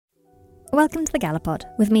Welcome to the Gallopod,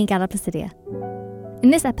 with me, Gala Placidia.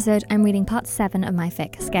 In this episode, I'm reading part 7 of my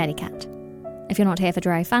fic, Scaredy Cat. If you're not here for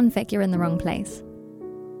dry fanfic, you're in the wrong place.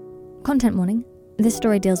 Content warning, this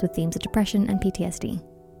story deals with themes of depression and PTSD.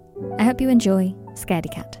 I hope you enjoy Scaredy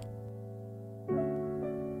Cat.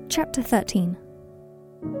 Chapter 13.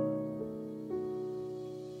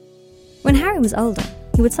 When Harry was older,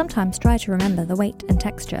 he would sometimes try to remember the weight and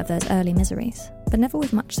texture of those early miseries, but never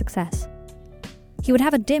with much success. He would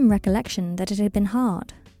have a dim recollection that it had been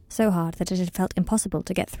hard, so hard that it had felt impossible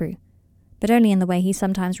to get through, but only in the way he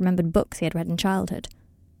sometimes remembered books he had read in childhood.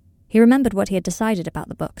 He remembered what he had decided about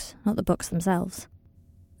the books, not the books themselves.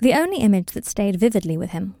 The only image that stayed vividly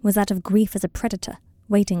with him was that of grief as a predator,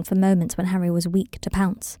 waiting for moments when Harry was weak to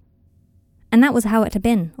pounce. And that was how it had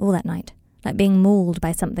been all that night, like being mauled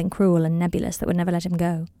by something cruel and nebulous that would never let him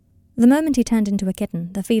go. The moment he turned into a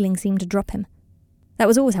kitten, the feeling seemed to drop him. That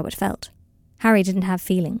was always how it felt. Harry didn't have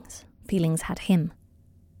feelings. Feelings had him.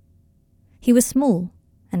 He was small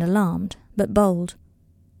and alarmed, but bold.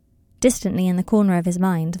 Distantly in the corner of his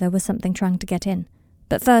mind, there was something trying to get in,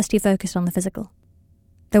 but first he focused on the physical.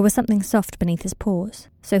 There was something soft beneath his paws,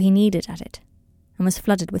 so he kneaded at it, and was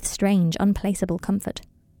flooded with strange, unplaceable comfort.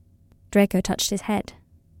 Draco touched his head,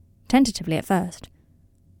 tentatively at first.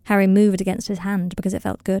 Harry moved against his hand because it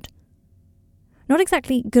felt good. Not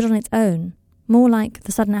exactly good on its own, more like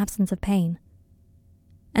the sudden absence of pain.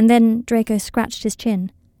 And then Draco scratched his chin,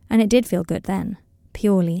 and it did feel good then,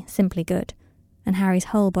 purely, simply good, and Harry's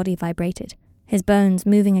whole body vibrated, his bones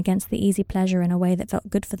moving against the easy pleasure in a way that felt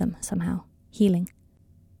good for them, somehow, healing.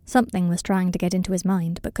 Something was trying to get into his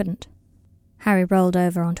mind, but couldn't. Harry rolled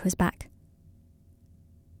over onto his back.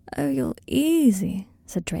 "Oh, you're easy,"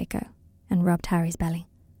 said Draco, and rubbed Harry's belly.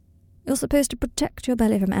 "You're supposed to protect your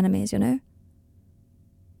belly from enemies, you know."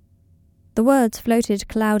 The words floated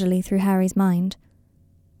cloudily through Harry's mind.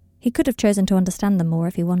 He could have chosen to understand them more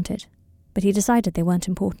if he wanted, but he decided they weren't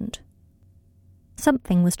important.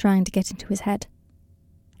 Something was trying to get into his head.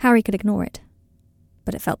 Harry could ignore it,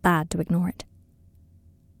 but it felt bad to ignore it.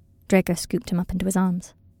 Draco scooped him up into his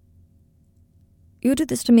arms. "You do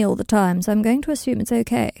this to me all the time, so I'm going to assume it's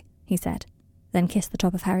okay," he said, then kissed the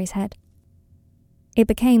top of Harry's head. It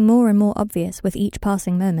became more and more obvious with each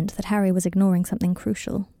passing moment that Harry was ignoring something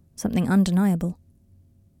crucial, something undeniable.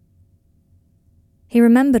 He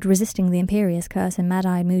remembered resisting the Imperious curse in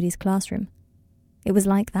Mad-Eye Moody's classroom. It was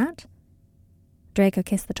like that? Draco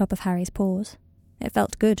kissed the top of Harry's paws. It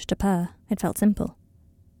felt good to purr. It felt simple.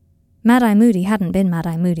 Mad-Eye Moody hadn't been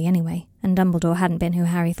Mad-Eye Moody anyway, and Dumbledore hadn't been who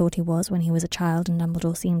Harry thought he was when he was a child and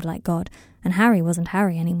Dumbledore seemed like God, and Harry wasn't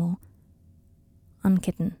Harry anymore.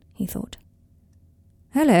 Unkitten, he thought.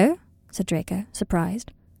 "Hello," said Draco,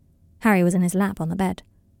 surprised. Harry was in his lap on the bed.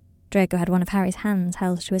 Draco had one of Harry's hands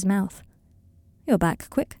held to his mouth. "You're back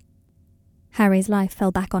quick." Harry's life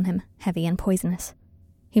fell back on him, heavy and poisonous.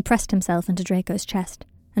 He pressed himself into Draco's chest,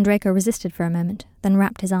 and Draco resisted for a moment, then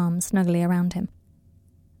wrapped his arms snugly around him.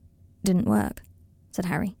 "Didn't work," said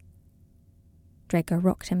Harry. Draco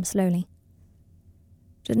rocked him slowly.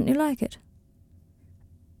 "Didn't you like it?"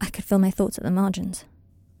 "I could feel my thoughts at the margins,"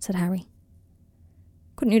 said Harry.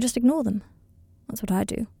 "Couldn't you just ignore them? That's what I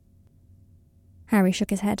do." Harry shook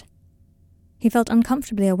his head. He felt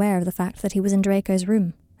uncomfortably aware of the fact that he was in Draco's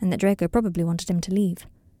room, and that Draco probably wanted him to leave.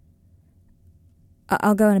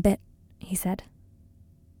 "I'll go in a bit," he said.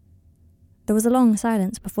 There was a long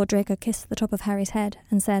silence before Draco kissed the top of Harry's head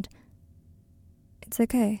and said, "It's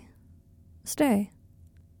okay. Stay."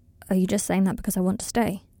 "Are you just saying that because I want to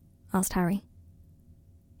stay?" asked Harry.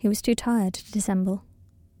 He was too tired to dissemble.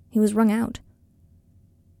 He was wrung out.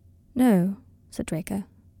 "No," said Draco.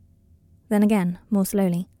 Then again, more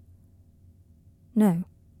slowly. "No."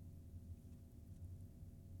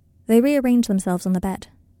 They rearranged themselves on the bed,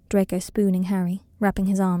 Draco spooning Harry, wrapping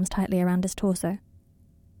his arms tightly around his torso.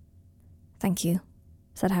 "Thank you,"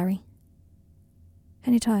 said Harry.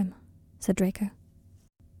 "Any time," said Draco.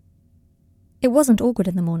 It wasn't awkward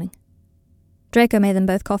in the morning. Draco made them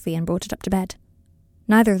both coffee and brought it up to bed.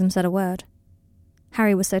 Neither of them said a word.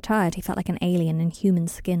 Harry was so tired he felt like an alien in human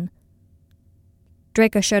skin.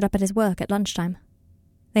 Draco showed up at his work at lunchtime.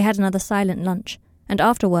 They had another silent lunch, and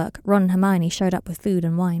after work, Ron and Hermione showed up with food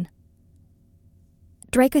and wine.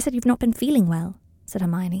 "Draco said you've not been feeling well," said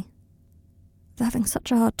Hermione. "They're having such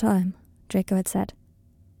a hard time," Draco had said.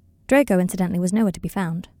 Draco, incidentally, was nowhere to be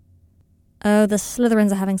found. "Oh, the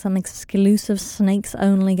Slytherins are having some exclusive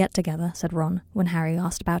snakes-only get-together," said Ron, when Harry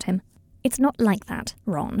asked about him. "It's not like that,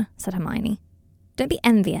 Ron," said Hermione. "Don't be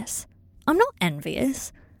envious." "I'm not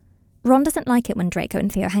envious." "Ron doesn't like it when Draco and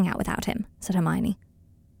Theo hang out without him," said Hermione.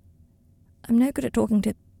 "I'm no good at talking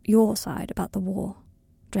to your side about the war,"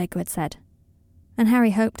 Draco had said, and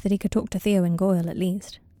Harry hoped that he could talk to Theo and Goyle at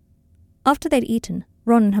least. After they'd eaten,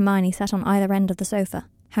 Ron and Hermione sat on either end of the sofa,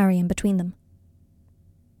 Harry in between them.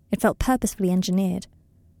 It felt purposefully engineered.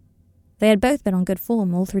 They had both been on good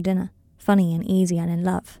form all through dinner, funny and easy and in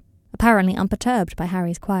love, apparently unperturbed by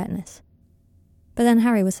Harry's quietness. But then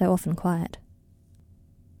Harry was so often quiet.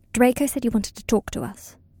 "Draco said you wanted to talk to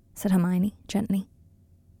us," said Hermione gently.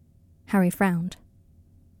 Harry frowned.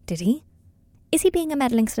 "Did he? Is he being a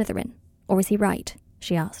meddling Slytherin, or is he right?"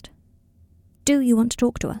 she asked. "Do you want to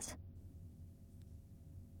talk to us?"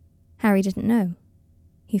 Harry didn't know.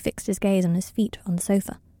 He fixed his gaze on his feet on the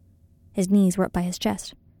sofa. His knees were up by his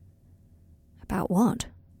chest. "About what?"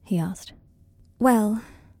 he asked. "Well,"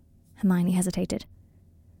 Hermione hesitated.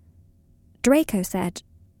 "Draco said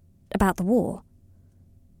about the war."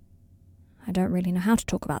 "I don't really know how to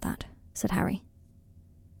talk about that," said Harry.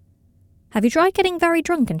 "Have you tried getting very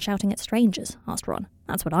drunk and shouting at strangers?" asked Ron.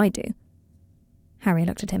 "That's what I do." Harry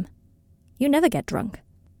looked at him. "You never get drunk.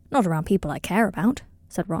 Not around people I care about,"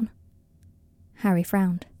 said Ron. Harry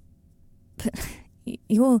frowned. "But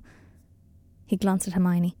you're..." He glanced at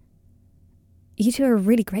Hermione. "You two are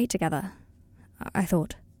really great together, I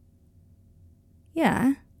thought."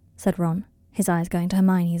 "Yeah," said Ron, his eyes going to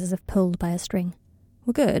Hermione's as if pulled by a string.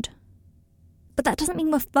 "We're good." "But that doesn't mean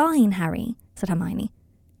we're fine, Harry," said Hermione.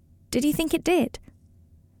 "Did you think it did?"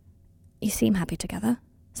 "You seem happy together,"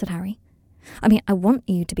 said Harry. "I mean, I want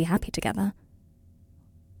you to be happy together."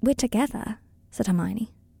 "We're together," said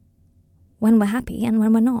Hermione. "When we're happy and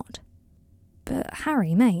when we're not." "But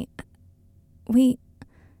Harry, mate,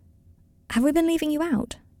 Have we been leaving you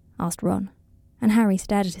out?" asked Ron, and Harry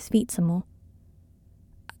stared at his feet some more.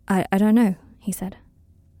 I don't know," he said.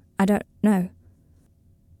 "I don't know."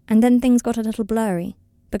 And then things got a little blurry,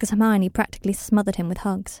 because Hermione practically smothered him with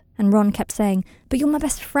hugs, and Ron kept saying, "But you're my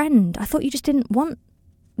best friend. I thought you just didn't want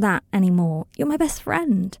that anymore. You're my best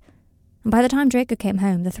friend." And by the time Draco came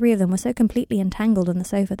home, the three of them were so completely entangled on the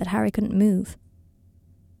sofa that Harry couldn't move.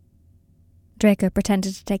 Draco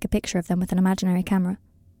pretended to take a picture of them with an imaginary camera.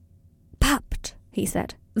 "Papped," he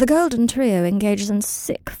said. "The golden trio engages in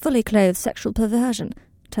sick, fully clothed sexual perversion.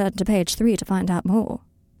 Turn to page 3 to find out more."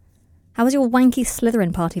 "How was your wanky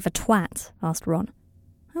Slytherin party for twats?" asked Ron.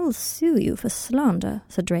 "I will sue you for slander,"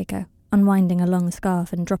 said Draco, unwinding a long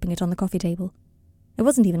scarf and dropping it on the coffee table. It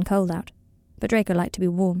wasn't even cold out, but Draco liked to be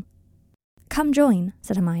warm. "Come join,"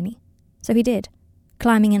 said Hermione. So he did,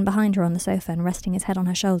 climbing in behind her on the sofa and resting his head on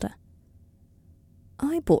her shoulder.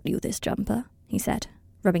 "I bought you this jumper," he said,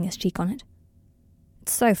 rubbing his cheek on it.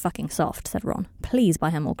 "It's so fucking soft," said Ron. "Please buy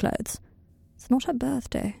her more clothes." "It's not her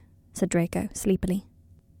birthday," said Draco, sleepily.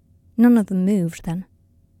 None of them moved then.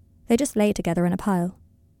 They just lay together in a pile.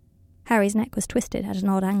 Harry's neck was twisted at an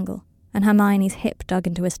odd angle, and Hermione's hip dug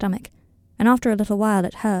into his stomach, and after a little while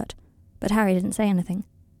it hurt, but Harry didn't say anything,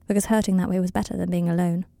 because hurting that way was better than being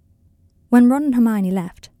alone. When Ron and Hermione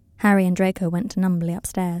left, Harry and Draco went numbly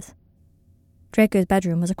upstairs. Draco's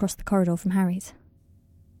bedroom was across the corridor from Harry's.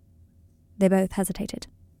 They both hesitated.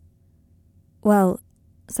 "Well,"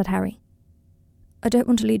 said Harry. "I don't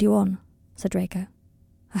want to lead you on," said Draco.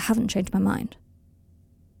 "I haven't changed my mind."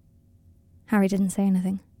 Harry didn't say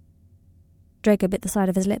anything. Draco bit the side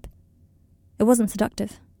of his lip. It wasn't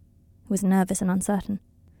seductive. It was nervous and uncertain.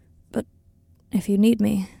 "But if you need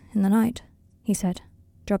me in the night," he said,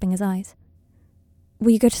 dropping his eyes.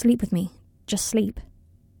 "Will you go to sleep with me? Just sleep,"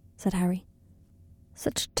 said Harry.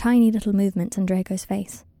 Such tiny little movements in Draco's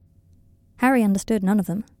face. Harry understood none of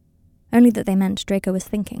them, only that they meant Draco was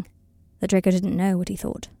thinking, that Draco didn't know what he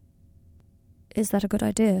thought. "Is that a good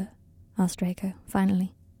idea?" asked Draco,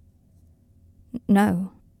 finally.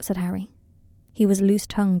 "No," said Harry. He was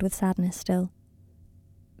loose-tongued with sadness still.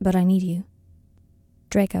 "But I need you."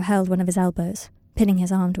 Draco held one of his elbows, pinning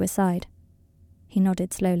his arm to his side. He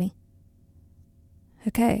nodded slowly.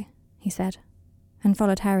 "Okay," he said, and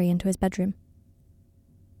followed Harry into his bedroom.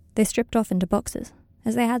 They stripped off into boxers,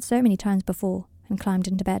 as they had so many times before, and climbed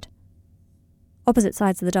into bed. Opposite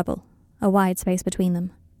sides of the double, a wide space between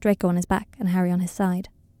them, Draco on his back and Harry on his side.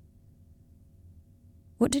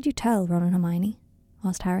 "What did you tell Ron and Hermione?"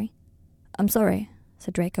 asked Harry. "I'm sorry,"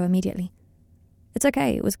 said Draco immediately. "It's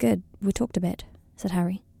okay, it was good. We talked a bit," said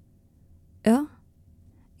Harry. "Oh?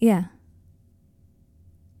 Yeah."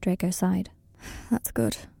 Draco sighed. "That's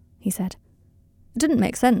good," he said. "It didn't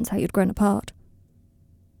make sense how you'd grown apart."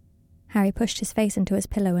 Harry pushed his face into his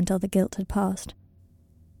pillow until the guilt had passed.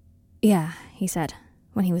 "Yeah," he said,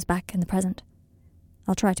 when he was back in the present.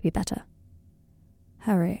 "I'll try to be better."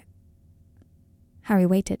 Harry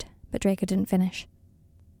waited, but Draco didn't finish.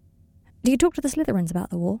 "Do you talk to the Slytherins about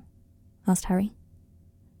the war?" asked Harry.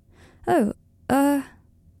 "Oh,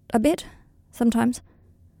 A bit, sometimes.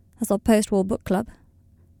 That's our post-war book club.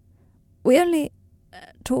 We only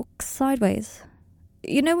talk sideways.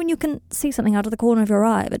 You know when you can see something out of the corner of your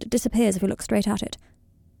eye, but it disappears if you look straight at it?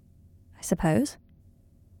 I suppose.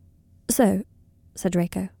 So, said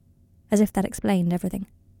Draco, as if that explained everything.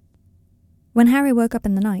 When Harry woke up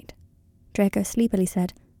in the night, Draco sleepily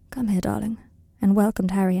said, "Come here, darling," and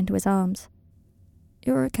welcomed Harry into his arms.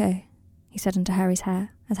 "You're okay," he said into Harry's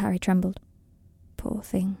hair, as Harry trembled. "Poor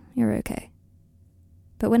thing, you're okay."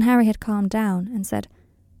 But when Harry had calmed down and said,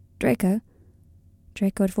 Draco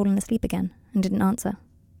had fallen asleep again and didn't answer.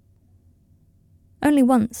 Only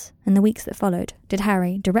once, in the weeks that followed, did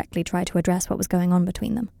Harry directly try to address what was going on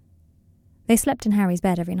between them. They slept in Harry's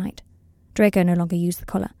bed every night. Draco no longer used the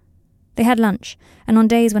collar. They had lunch, and on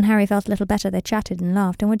days when Harry felt a little better they chatted and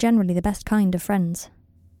laughed and were generally the best kind of friends.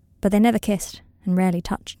 But they never kissed and rarely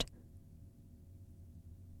touched.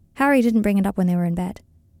 Harry didn't bring it up when they were in bed.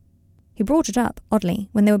 He brought it up, oddly,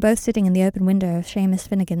 when they were both sitting in the open window of Seamus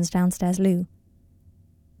Finnegan's downstairs loo.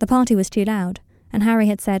 The party was too loud, and Harry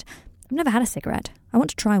had said, "I've never had a cigarette. I want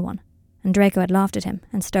to try one." And Draco had laughed at him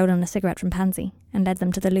and stolen a cigarette from Pansy and led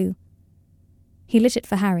them to the loo. He lit it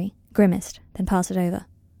for Harry, grimaced, then passed it over.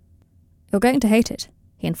 "You're going to hate it,"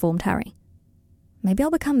 he informed Harry. "Maybe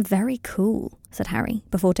I'll become very cool," said Harry,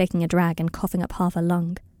 before taking a drag and coughing up half a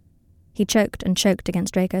lung. He choked and choked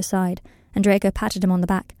against Draco's side, and Draco patted him on the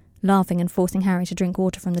back, laughing and forcing Harry to drink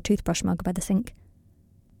water from the toothbrush mug by the sink.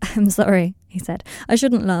 "I'm sorry," he said. "I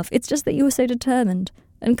shouldn't laugh. It's just that you were so determined.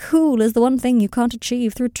 And cool is the one thing you can't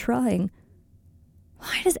achieve through trying."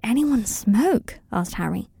 "Why does anyone smoke?" asked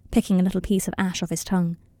Harry, picking a little piece of ash off his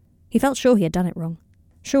tongue. He felt sure he had done it wrong.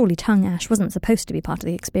 Surely tongue ash wasn't supposed to be part of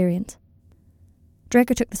the experience.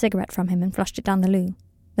 Draco took the cigarette from him and flushed it down the loo,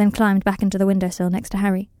 then climbed back into the windowsill next to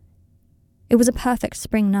Harry. It was a perfect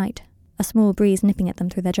spring night, a small breeze nipping at them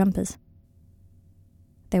through their jumpers.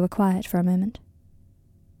 They were quiet for a moment.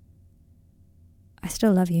 "I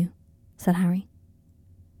still love you," said Harry.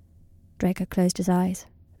 Draco closed his eyes,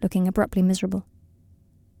 looking abruptly miserable.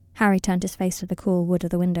 Harry turned his face to the cool wood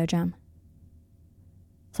of the window jamb.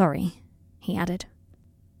 "Sorry," he added.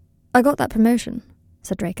 "I got that promotion,"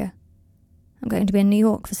 said Draco. "I'm going to be in New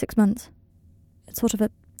York for 6 months. It's sort of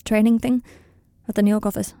a training thing at the New York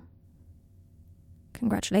office."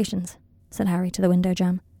 "Congratulations," said Harry to the window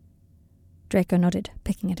jamb. Draco nodded,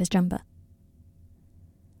 picking at his jumper.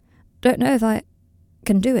 "Don't know if I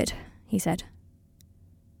can do it," he said.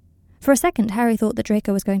 For a second, Harry thought that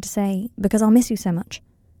Draco was going to say, "Because I'll miss you so much."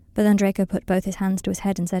 But then Draco put both his hands to his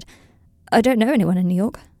head and said, "I don't know anyone in New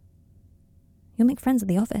York." "You'll make friends at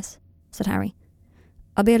the office," said Harry.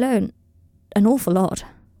 "I'll be alone an awful lot,"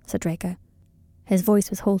 said Draco. His voice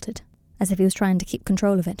was halted, as if he was trying to keep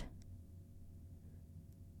control of it.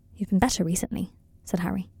 "You've been better recently," said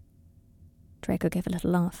Harry. Draco gave a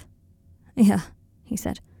little laugh. "Yeah," he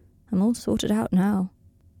said. "I'm all sorted out now."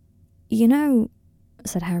 "You know,"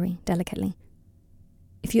 said Harry delicately,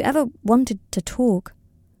 "if you ever wanted to talk..."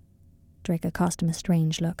 Draco cast him a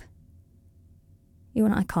strange look. "You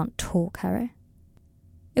and I can't talk, Harry."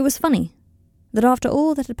 It was funny that after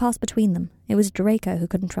all that had passed between them, it was Draco who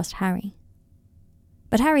couldn't trust Harry.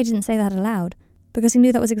 But Harry didn't say that aloud, because he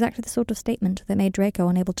knew that was exactly the sort of statement that made Draco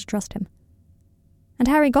unable to trust him. And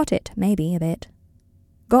Harry got it, maybe, a bit.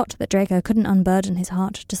 Got that Draco couldn't unburden his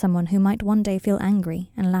heart to someone who might one day feel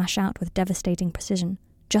angry and lash out with devastating precision,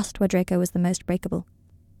 just where Draco was the most breakable.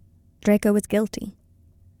 Draco was guilty,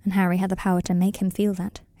 and Harry had the power to make him feel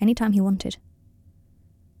that any time he wanted.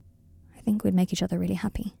 "I think we'd make each other really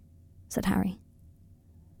happy," said Harry.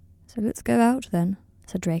 "So let's go out, then,"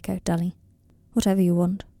 said Draco dully. "Whatever you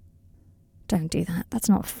want." "Don't do that. That's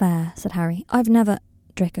not fair," said Harry. "I've never..."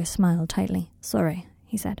 Draco smiled tightly. "Sorry,"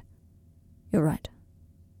 he said. "You're right."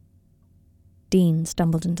 Dean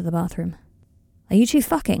stumbled into the bathroom. "Are you two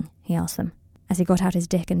fucking?" he asked them, as he got out his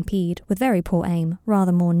dick and peed, with very poor aim,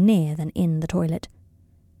 rather more near than in the toilet.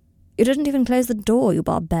 "You didn't even close the door, you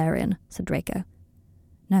barbarian," said Draco.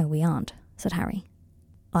 "No, we aren't," said Harry.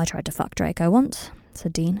 "I tried to fuck Draco once,"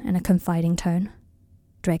 said Dean in a confiding tone.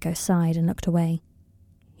 Draco sighed and looked away.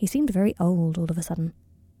 He seemed very old all of a sudden.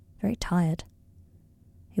 Very tired.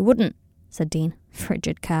 "He wouldn't," said Dean.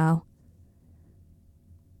 "Frigid cow."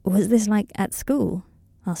 "Was this like at school?"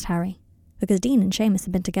 asked Harry, because Dean and Seamus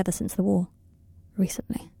had been together since the war.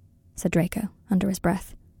 "Recently," said Draco, under his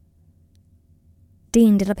breath.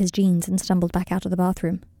 Dean did up his jeans and stumbled back out of the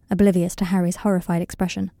bathroom, oblivious to Harry's horrified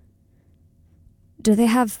expression. "Do they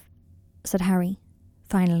have," said Harry,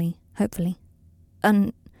 finally, hopefully,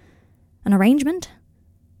 an arrangement?"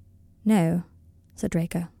 "No," said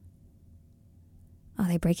Draco. "Are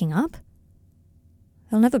they breaking up?"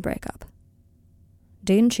 They'll never break up.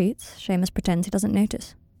 Dean cheats, Seamus pretends he doesn't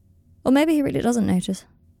notice. Or maybe he really doesn't notice.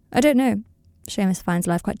 I don't know. Seamus finds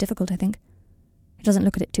life quite difficult, I think. He doesn't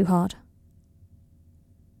look at it too hard.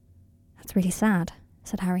 That's really sad,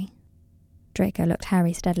 said Harry. Draco looked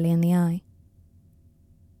Harry steadily in the eye.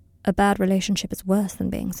 A bad relationship is worse than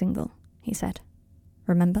being single, he said.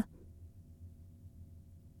 Remember?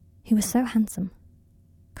 He was so handsome.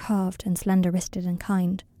 Carved and slender-wristed and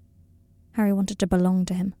kind. Harry wanted to belong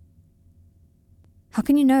to him. How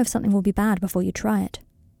can you know if something will be bad before you try it?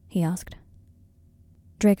 He asked.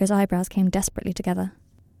 Draco's eyebrows came desperately together.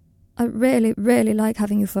 I really, really like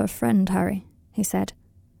having you for a friend, Harry, he said.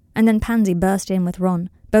 And then Pansy burst in with Ron,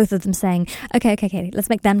 both of them saying, Okay, let's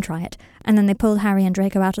make them try it. And then they pulled Harry and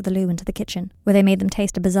Draco out of the loo into the kitchen, where they made them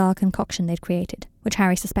taste a bizarre concoction they'd created, which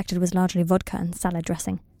Harry suspected was largely vodka and salad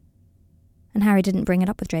dressing. And Harry didn't bring it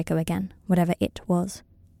up with Draco again, whatever it was.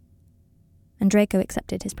 And Draco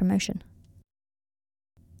accepted his promotion.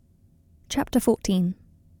 Chapter 14.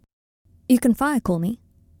 You can fire-call me,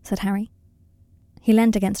 said Harry. He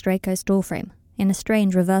leant against Draco's doorframe, in a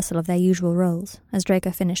strange reversal of their usual roles, as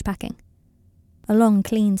Draco finished packing. A long,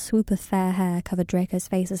 clean swoop of fair hair covered Draco's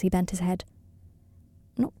face as he bent his head.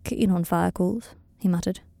 Not keen on fire calls, he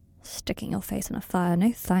muttered. Sticking your face in a fire,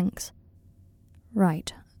 no thanks.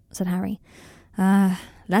 Right, said Harry.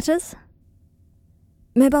 Letters?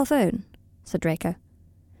 Mobile phone, said Draco.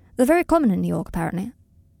 They're very common in New York, apparently.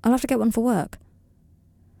 I'll have to get one for work.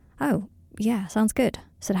 Oh, yeah, sounds good,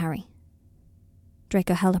 said Harry.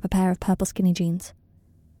 Draco held up a pair of purple skinny jeans.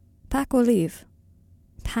 Pack or leave?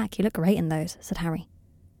 Pack, you look great in those, said Harry.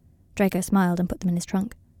 Draco smiled and put them in his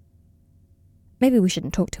trunk. Maybe we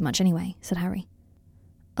shouldn't talk too much anyway, said Harry.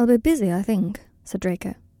 I'll be busy, I think, said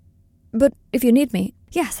Draco. But if you need me...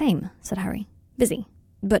 Yeah, same, said Harry. Busy,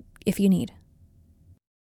 but if you need.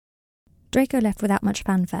 Draco left without much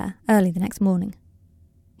fanfare, early the next morning.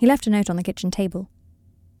 He left a note on the kitchen table.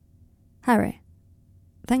 Harry,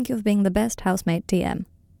 thank you for being the best housemate TM.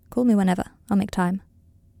 Call me whenever, I'll make time.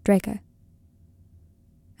 Draco.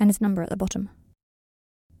 And his number at the bottom.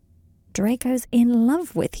 Draco's in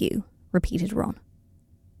love with you, repeated Ron.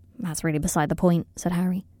 That's really beside the point, said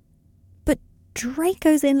Harry. But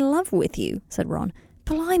Draco's in love with you, said Ron.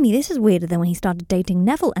 Blimey, this is weirder than when he started dating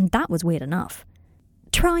Neville, and that was weird enough.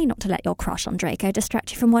 Try not to let your crush on Draco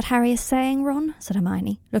distract you from what Harry is saying, Ron, said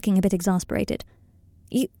Hermione, looking a bit exasperated.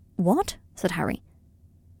 You... what? Said Harry.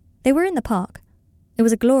 They were in the park. It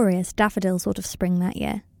was a glorious daffodil sort of spring that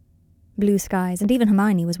year. Blue skies, and even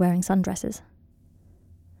Hermione was wearing sundresses.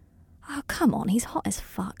 Oh, come on, he's hot as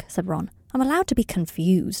fuck, said Ron. I'm allowed to be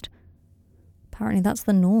confused. Apparently that's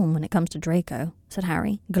the norm when it comes to Draco, said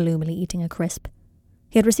Harry, gloomily eating a crisp.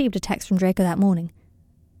 He had received a text from Draco that morning.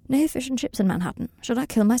 No fish and chips in Manhattan. Should I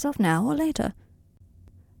kill myself now or later?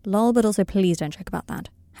 Lol, but also please don't check about that,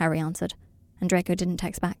 Harry answered, and Draco didn't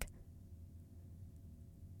text back.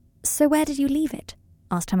 So where did you leave it?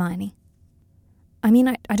 Asked Hermione. I mean,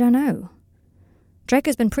 I don't know.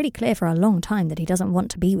 Draco's been pretty clear for a long time that he doesn't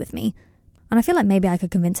want to be with me, and I feel like maybe I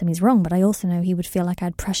could convince him he's wrong, but I also know he would feel like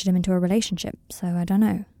I'd pressured him into a relationship, so I don't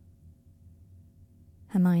know.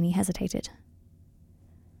 Hermione hesitated.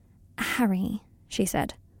 Harry, she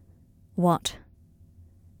said. What?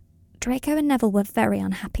 Draco and Neville were very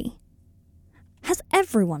unhappy. Has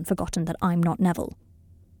everyone forgotten that I'm not Neville?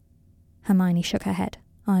 Hermione shook her head,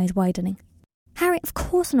 eyes widening. Harry, of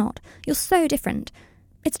course not. You're so different.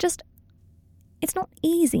 It's not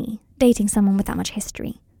easy dating someone with that much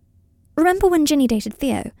history. Remember when Ginny dated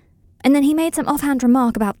Theo? And then he made some offhand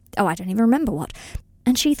remark about, I don't even remember what,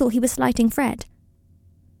 and she thought he was slighting Fred.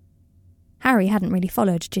 Harry hadn't really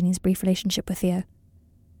followed Ginny's brief relationship with Theo.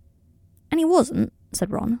 And he wasn't,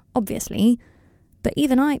 said Ron, obviously. But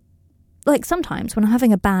even sometimes when I'm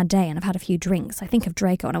having a bad day and I've had a few drinks, I think of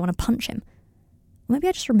Draco and I want to punch him. Maybe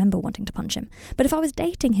I just remember wanting to punch him. But if I was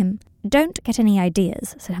dating him... Don't get any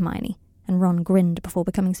ideas, said Hermione, and Ron grinned before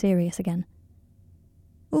becoming serious again.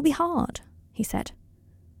 It will be hard, he said.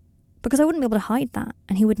 Because I wouldn't be able to hide that,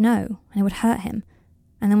 and he would know, and it would hurt him.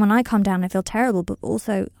 And then when I calm down, I feel terrible, but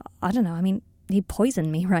also, I don't know, he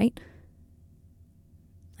poisoned me, right?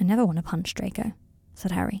 I never want to punch Draco,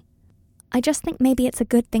 said Harry. I just think maybe it's a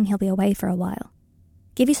good thing he'll be away for a while.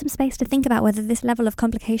 Give you some space to think about whether this level of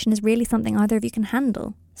complication is really something either of you can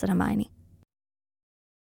handle, said Hermione.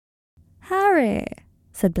 Harry,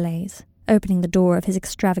 said Blaise, opening the door of his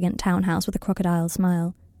extravagant townhouse with a crocodile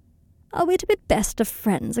smile. Are we to be best of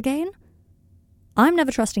friends again? I'm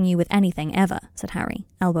never trusting you with anything ever, said Harry,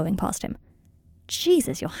 elbowing past him.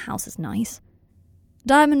 Jesus, your house is nice.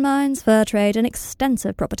 Diamond mines, fur trade, and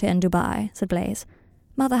extensive property in Dubai, said Blaise.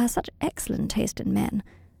 Mother has such excellent taste in men.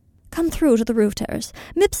 Come through to the roof terrace.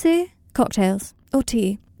 Mipsy, cocktails, or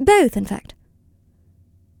tea. Both, in fact.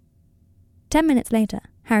 10 minutes later,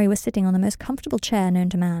 Harry was sitting on the most comfortable chair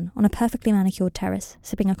known to man, on a perfectly manicured terrace,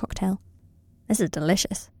 sipping a cocktail. "This is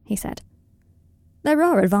delicious," he said. "There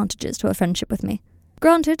are advantages to a friendship with me.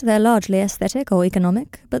 Granted, they're largely aesthetic or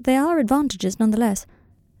economic, but they are advantages nonetheless.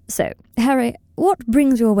 So, Harry, what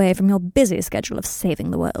brings you away from your busy schedule of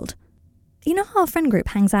saving the world? You know how our friend group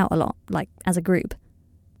hangs out a lot, like, as a group?"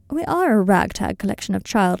 "We are a ragtag collection of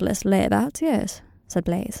childless layabouts, yes," said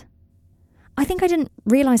Blaze. "I think I didn't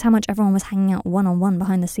realise how much everyone was hanging out one-on-one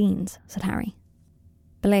behind the scenes," said Harry.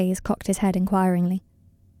 Blaze cocked his head inquiringly.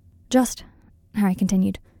 "Just," Harry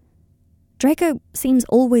continued, "Draco seems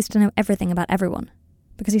always to know everything about everyone,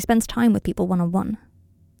 because he spends time with people one-on-one.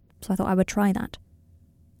 So I thought I would try that."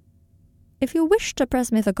 "If you wish to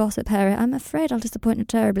press me for gossip, Harry, I'm afraid I'll disappoint you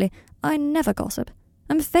terribly. I never gossip.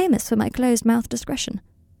 I'm famous for my closed-mouth discretion."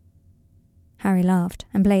 Harry laughed,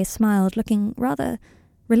 and Blaze smiled, looking rather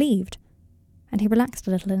relieved, and he relaxed a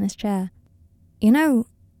little in his chair. "You know,"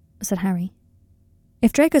 said Harry,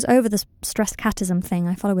 "if Draco's over this stress catism thing,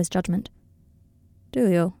 I follow his judgment." "Do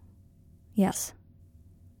you?" "Yes."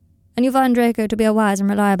 "And you find Draco to be a wise and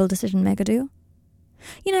reliable decision-maker, do you?"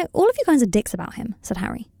 "You know, all of you guys are dicks about him," said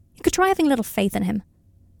Harry. "You could try having a little faith in him."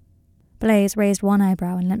 Blaze raised one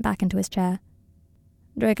eyebrow and leant back into his chair.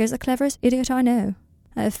 "Draco's the cleverest idiot I know.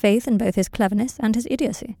 I have faith in both his cleverness and his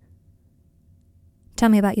idiocy." "Tell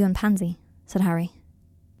me about you and Pansy," said Harry.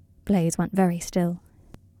 Blaze went very still.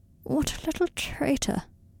 "What a little traitor,"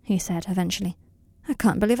 he said eventually. "I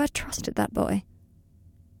can't believe I trusted that boy."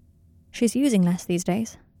 "She's using less these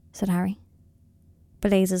days," said Harry.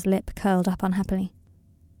 Blaze's lip curled up unhappily.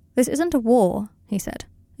 "This isn't a war," he said.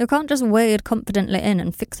 "You can't just wade confidently in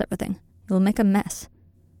and fix everything. You'll make a mess."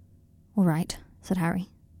 "All right," said Harry.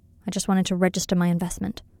 "I just wanted to register my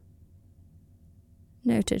investment."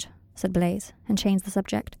 "Noted," said Blaze, and changed the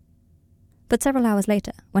subject. But several hours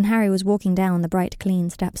later, when Harry was walking down the bright, clean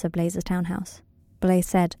steps of Blaze's townhouse, Blaze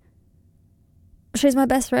said, "She's my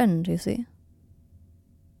best friend, you see."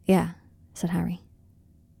 "Yeah," said Harry.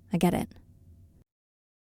 "I get it."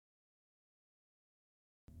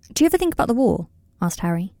 "Do you ever think about the war?" asked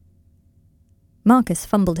Harry. Marcus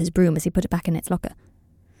fumbled his broom as he put it back in its locker.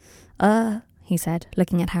 He said,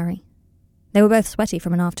 looking at Harry. They were both sweaty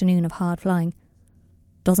from an afternoon of hard flying.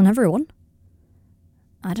 "Doesn't everyone?"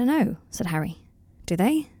 "I don't know," said Harry. "Do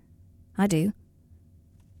they?" "I do."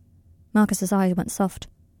 Marcus's eyes went soft.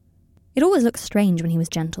 It always looked strange when he was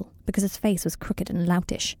gentle, because his face was crooked and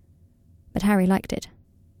loutish. But Harry liked it.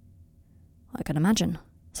 "I can imagine,"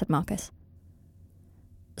 said Marcus.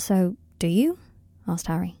 "So, do you?" asked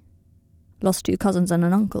Harry. "Lost 2 cousins and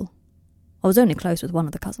an uncle. I was only close with one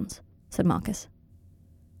of the cousins," said Marcus.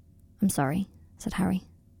 "I'm sorry," said Harry.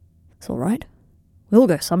 "It's all right. We'll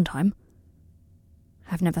go sometime."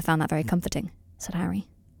 "I've never found that very comforting," said Harry.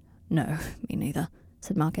 "No, me neither,"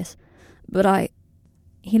 said Marcus. "But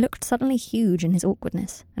He looked suddenly huge in his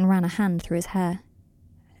awkwardness and ran a hand through his hair.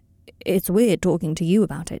 "It's weird talking to you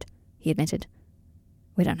about it," he admitted.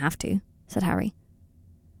 "We don't have to," said Harry.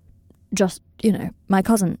 "Just, my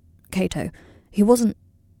cousin, Cato, he wasn't..."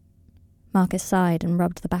 Marcus sighed and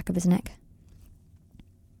rubbed the back of his neck.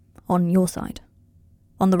 "On your side.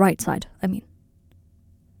 On the right side, I mean."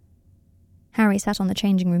 Harry sat on the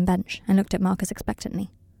changing room bench and looked at Marcus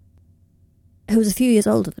expectantly. "He was a few years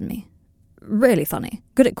older than me. Really funny.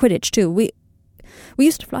 Good at Quidditch, too. We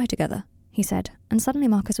used to fly together," he said, and suddenly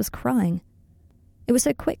Marcus was crying. It was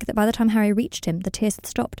so quick that by the time Harry reached him, the tears had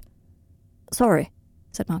stopped. "Sorry,"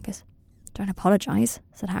 said Marcus. "Don't apologise,"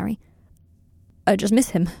 said Harry. "I just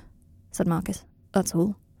miss him," said Marcus. "That's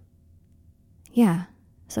all." "Yeah,"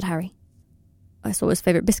 said Harry. "I saw his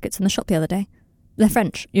favourite biscuits in the shop the other day. They're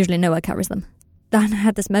French, usually Noah carries them. Then I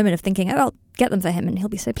had this moment of thinking, I'll get them for him and he'll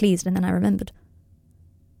be so pleased, and then I remembered."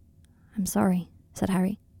 "I'm sorry," said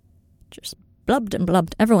Harry. "Just blubbed and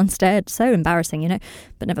blubbed. Everyone stared. So embarrassing,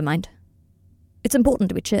 but never mind. It's important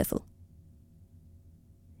to be cheerful."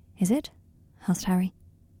 "Is it?" asked Harry.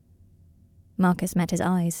 Marcus met his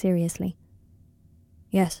eyes seriously.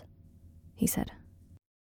 "Yes," he said.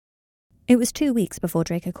 It was 2 weeks before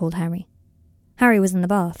Draco called Harry. Harry was in the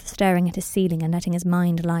bath, staring at his ceiling and letting his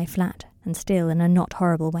mind lie flat and still in a not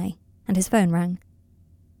horrible way, and his phone rang.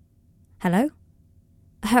 "Hello?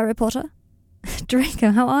 Harry Potter?"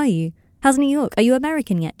 "Draco, how are you? How's New York? Are you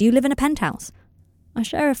American yet? Do you live in a penthouse?" "I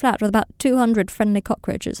share a flat with about 200 friendly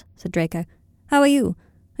cockroaches," said Draco. "How are you?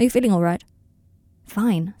 Are you feeling all right?"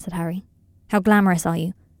 "Fine," said Harry. "How glamorous are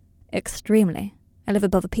you?" "Extremely. I live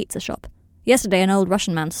above a pizza shop. Yesterday an old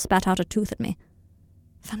Russian man spat out a tooth at me."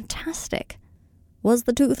 Fantastic. Was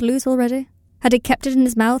the tooth loose already? Had he kept it in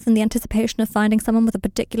his mouth in the anticipation of finding someone with a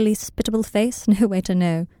particularly spittable face? No way to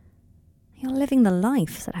know. You're living the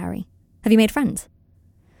life, said Harry. Have you made friends?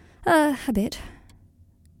 A bit.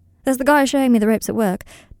 There's the guy showing me the ropes at work.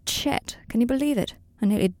 Chet, can you believe it? I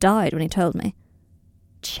nearly died when he told me.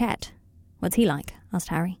 Chet? What's he like? Asked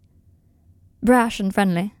Harry. Brash and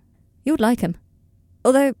friendly. You would like him.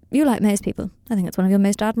 Although you like most people. I think it's one of your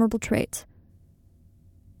most admirable traits.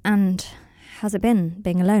 And how's it been,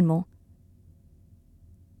 being alone more?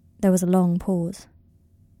 There was a long pause.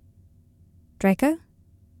 Draco?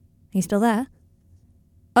 You still there?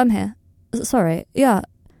 I'm here. Sorry, yeah.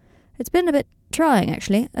 It's been a bit trying,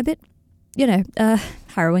 actually. A bit,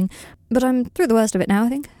 harrowing. But I'm through the worst of it now, I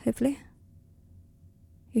think, hopefully.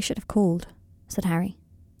 You should have called, said Harry.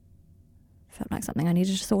 Felt like something I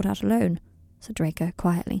needed to sort out alone, said Draco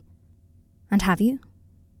quietly. And have you?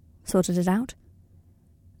 Sorted it out?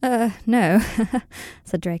 No,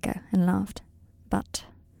 said Draco and laughed. But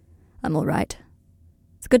I'm all right.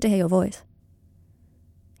 It's good to hear your voice.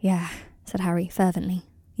 Yeah, said Harry fervently.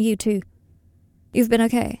 You too. You've been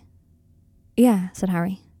okay? Yeah, said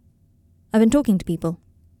Harry. I've been talking to people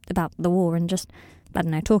about the war and just,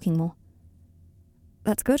 talking more.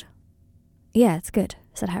 That's good? Yeah, it's good,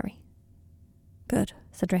 said Harry. Good,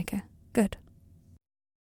 said Draco. Good.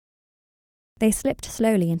 They slipped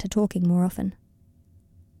slowly into talking more often.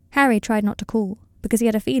 Harry tried not to call, because he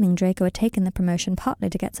had a feeling Draco had taken the promotion partly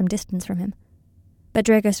to get some distance from him. But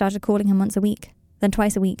Draco started calling him once a week, then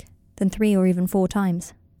twice a week, then 3 or even 4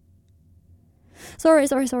 times. Sorry,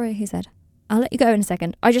 he said. I'll let you go in a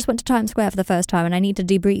second. I just went to Times Square for the first time and I need to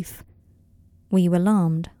debrief. Were you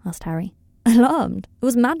alarmed? Asked Harry. Alarmed? It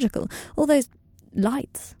was magical. All those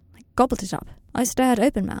lights. I gobbled it up. I stared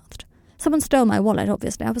open-mouthed. Someone stole my wallet,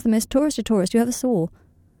 obviously. I was the most touristy tourist you ever saw.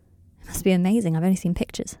 It must be amazing. I've only seen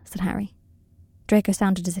pictures, said Harry. Draco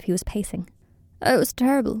sounded as if he was pacing. Oh, it was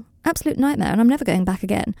terrible. Absolute nightmare, and I'm never going back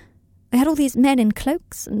again. They had all these men in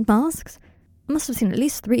cloaks and masks. I must have seen at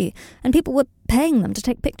least 3, and people were paying them to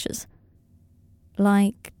take pictures.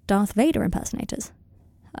 Like Darth Vader impersonators.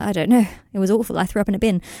 I don't know. It was awful. I threw up in a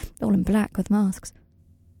bin, all in black with masks.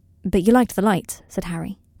 But you liked the lights, said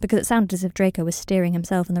Harry, because it sounded as if Draco was steering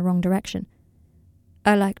himself in the wrong direction.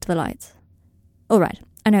 I liked the lights. All right.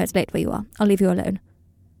 I know it's late where you are. I'll leave you alone.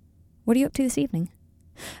 What are you up to this evening?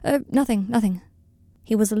 Nothing.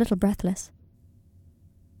 He was a little breathless.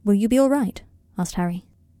 Will you be all right? Asked Harry.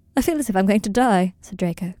 I feel as if I'm going to die, said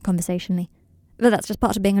Draco, conversationally. But that's just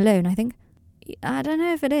part of being alone, I think. I don't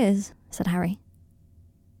know if it is, said Harry.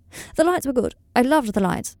 The lights were good. I loved the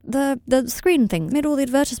lights. The screen thing made all the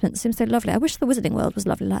advertisements seem so lovely. I wish the Wizarding World was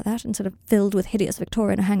lovely like that, instead of filled with hideous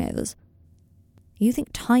Victorian hangovers. You think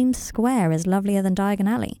Times Square is lovelier than Diagon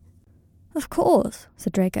Alley? Of course,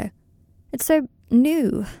 said Draco. It's so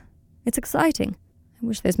new. It's exciting. I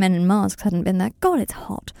wish those men in masks hadn't been there. God, it's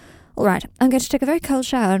hot. All right, I'm going to take a very cold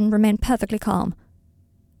shower and remain perfectly calm.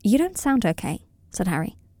 You don't sound okay, said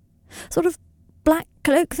Harry. Sort of black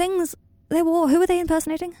cloak things they wore. Who were they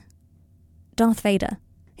impersonating? Darth Vader.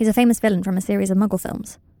 He's a famous villain from a series of Muggle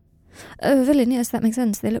films. Oh, villain, yes, that makes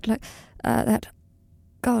sense. They look like, that...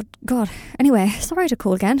 God. Anyway, sorry to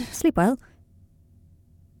call again. Sleep well.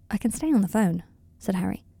 I can stay on the phone, said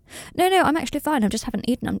Harry. No, I'm actually fine. I just haven't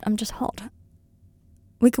eaten. I'm just hot.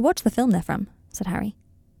 We could watch the film they're from, said Harry.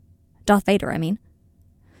 Darth Vader, I mean.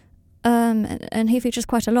 And he features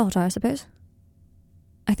quite a lot, I suppose.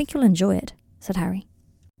 I think you'll enjoy it, said Harry.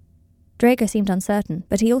 Draco seemed uncertain,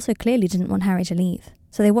 but he also clearly didn't want Harry to leave,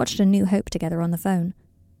 so they watched A New Hope together on the phone.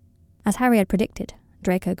 As Harry had predicted,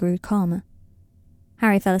 Draco grew calmer.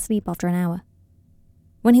 Harry fell asleep after an hour.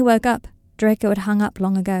 When he woke up, Draco had hung up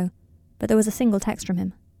long ago, but there was a single text from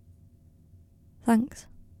him. Thanks,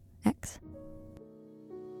 X.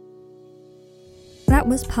 That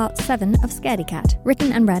was part 7 of Scaredy Cat,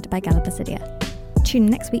 written and read by Gala Placidia. Tune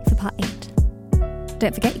next week for part 8.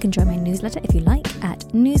 Don't forget you can join my newsletter if you like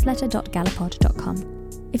at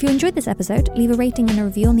newsletter.galapod.com. If you enjoyed this episode, leave a rating and a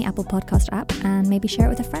review on the Apple Podcast app and maybe share it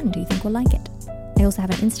with a friend who you think will like it. I also have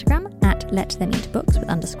an Instagram at LetThemEatBooks with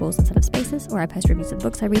underscores instead of spaces, where I post reviews of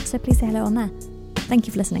books I read, so please say hello on there. Thank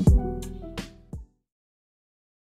you for listening.